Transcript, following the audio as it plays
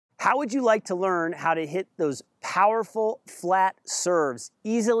How would you like to learn how to hit those powerful flat serves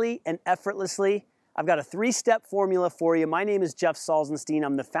easily and effortlessly? I've got a 3-step formula for you. My name is Jeff Salzenstein.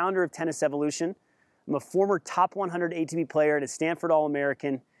 I'm the founder of Tennis Evolution. I'm a former top 100 ATP player and a Stanford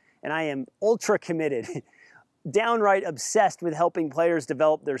All-American, and I am ultra committed, downright obsessed with helping players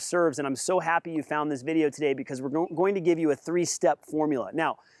develop their serves, and I'm so happy you found this video today because we're going to give you a 3-step formula.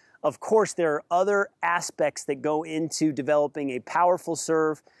 Now, of course, there are other aspects that go into developing a powerful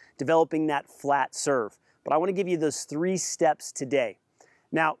serve, developing that flat serve. But I want to give you those 3 steps today.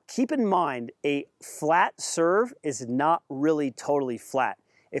 Now, keep in mind, a flat serve is not really totally flat.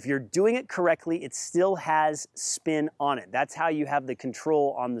 If you're doing it correctly, it still has spin on it. That's how you have the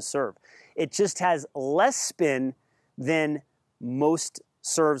control on the serve. It just has less spin than most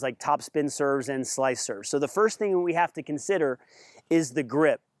serves, like top spin serves and slice serves. So the first thing we have to consider is the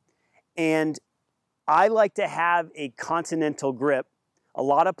grip. And I like to have a Continental grip. A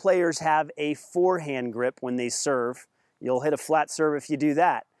lot of players have a forehand grip when they serve. You'll hit a flat serve if you do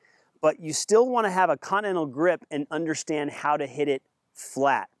that. But you still want to have a Continental grip and understand how to hit it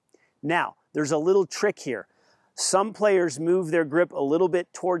flat. Now, there's a little trick here. Some players move their grip a little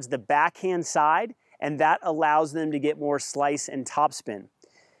bit towards the backhand side, and that allows them to get more slice and topspin.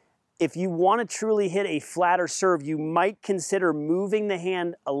 If you want to truly hit a flatter serve, you might consider moving the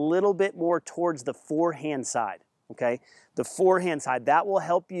hand a little bit more towards the forehand side, okay? The forehand side, that will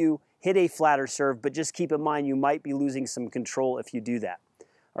help you hit a flatter serve, but just keep in mind you might be losing some control if you do that.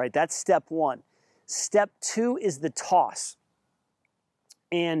 All right, that's step 1. Step 2 is the toss.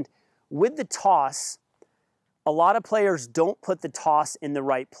 And with the toss, a lot of players don't put the toss in the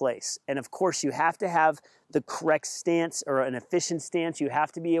right place. And of course, you have to have the correct stance or an efficient stance. You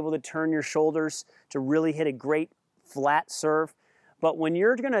have to be able to turn your shoulders to really hit a great flat serve. But when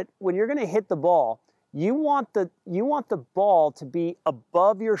you're gonna hit the ball, you want the ball to be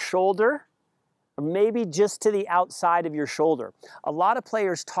above your shoulder, or maybe just to the outside of your shoulder. A lot of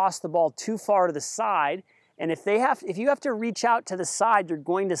players toss the ball too far to the side, and if you have to reach out to the side, you're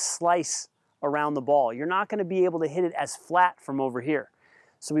going to slice around the ball. You're not going to be able to hit it as flat from over here.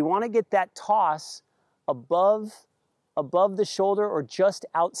 So we want to get that toss above the shoulder or just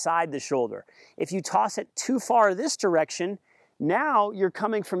outside the shoulder. If you toss it too far this direction, now you're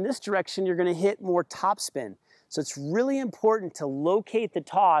coming from this direction, you're going to hit more topspin. So it's really important to locate the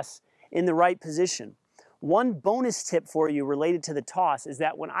toss in the right position. One bonus tip for you related to the toss is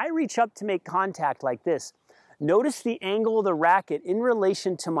that when I reach up to make contact like this, notice the angle of the racket in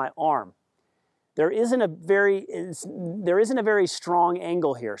relation to my arm. There isn't a very strong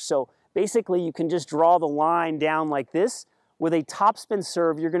angle here. So basically you can just draw the line down like this. With a topspin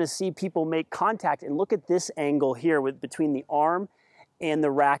serve, you're going to see people make contact, and look at this angle here between the arm and the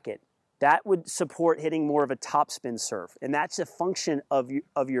racket. That would support hitting more of a topspin serve, and that's a function of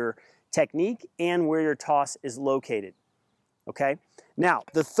your technique and where your toss is located. Okay? Now,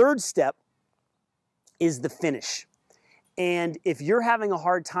 the 3rd step is the finish. And if you're having a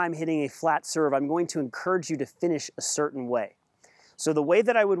hard time hitting a flat serve, I'm going to encourage you to finish a certain way. So the way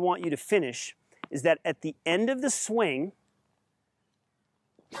that I would want you to finish is that at the end of the swing,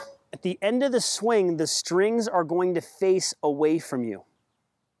 the strings are going to face away from you.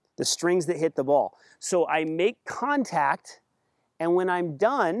 The strings that hit the ball. So I make contact, and when I'm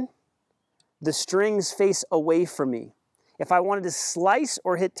done, the strings face away from me. If I wanted to slice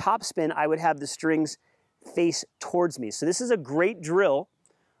or hit topspin, I would have the strings face towards me. So this is a great drill,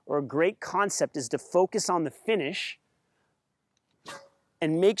 or a great concept, is to focus on the finish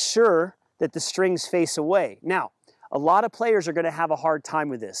and make sure that the strings face away. Now, a lot of players are going to have a hard time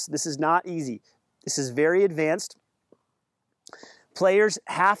with this. This is not easy. This is very advanced. Players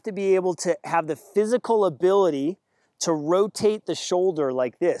have to be able to have the physical ability to rotate the shoulder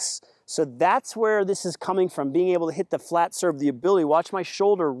like this. So that's where this is coming from, being able to hit the flat serve, the ability. Watch my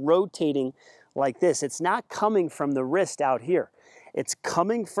shoulder rotating like this. It's not coming from the wrist out here. It's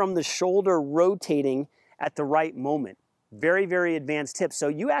coming from the shoulder rotating at the right moment. Very, very advanced tip. So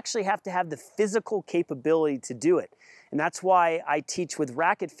you actually have to have the physical capability to do it. And that's why I teach with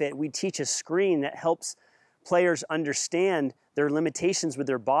Racket Fit. We teach a screen that helps players understand their limitations with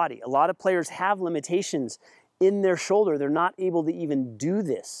their body. A lot of players have limitations in their shoulder. They're not able to even do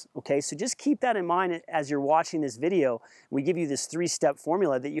this, okay? So just keep that in mind as you're watching this video. We give you this 3-step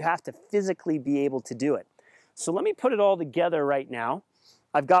formula that you have to physically be able to do it. So let me put it all together right now.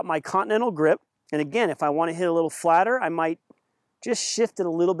 I've got my Continental grip, and again, if I want to hit a little flatter, I might just shift it a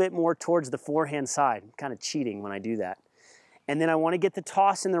little bit more towards the forehand side. I'm kind of cheating when I do that. And then I want to get the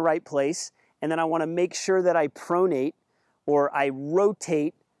toss in the right place, and then I want to make sure that I pronate, or I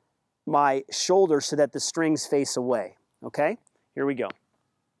rotate my shoulder so that the strings face away, okay? Here we go.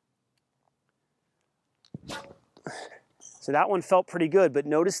 So that one felt pretty good, but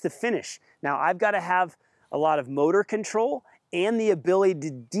notice the finish. Now I've got to have a lot of motor control and the ability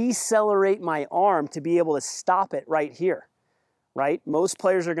to decelerate my arm to be able to stop it right here, right? Most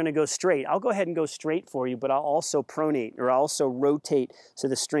players are going to go straight. I'll go ahead and go straight for you, but I'll also pronate, or I'll also rotate so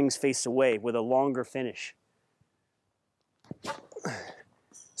the strings face away with a longer finish.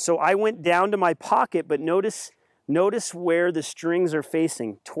 So I went down to my pocket, but notice where the strings are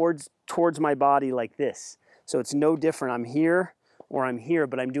facing, towards my body like this. So it's no different. I'm here or I'm here,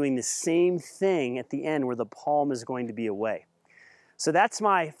 but I'm doing the same thing at the end where the palm is going to be away. So that's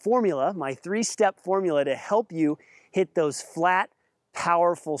my formula, my 3-step formula to help you hit those flat,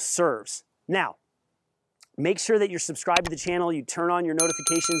 powerful serves. Now, make sure that you're subscribed to the channel, you turn on your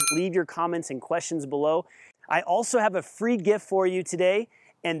notifications, leave your comments and questions below. I also have a free gift for you today,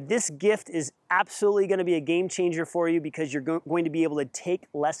 and this gift is absolutely going to be a game changer for you because you're going to be able to take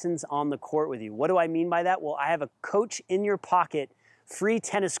lessons on the court with you. What do I mean by that? Well, I have a Coach in Your Pocket free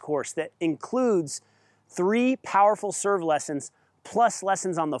tennis course that includes 3 powerful serve lessons plus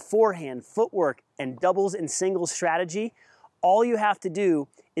lessons on the forehand, footwork, and doubles and singles strategy. All you have to do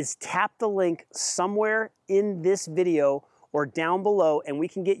is tap the link somewhere in this video or down below, and we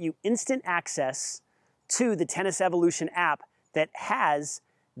can get you instant access to the Tennis Evolution app that has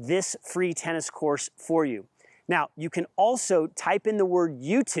this free tennis course for you. Now, you can also type in the word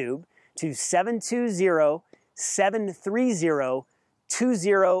YouTube to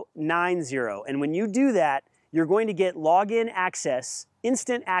 720-730-2090. And when you do that, you're going to get login access,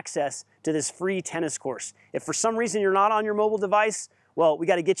 instant access to this free tennis course. If for some reason you're not on your mobile device, well, we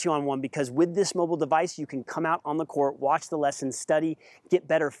got to get you on one, because with this mobile device, you can come out on the court, watch the lessons, study, get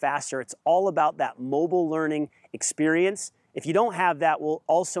better faster. It's all about that mobile learning experience. If you don't have that, we'll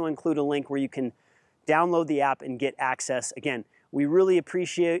also include a link where you can download the app and get access. Again, we really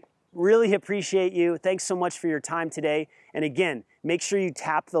appreciate you. Thanks so much for your time today. And again, make sure you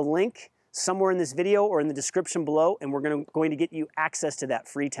tap the link somewhere in this video or in the description below, and we're going to get you access to that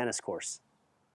free tennis course.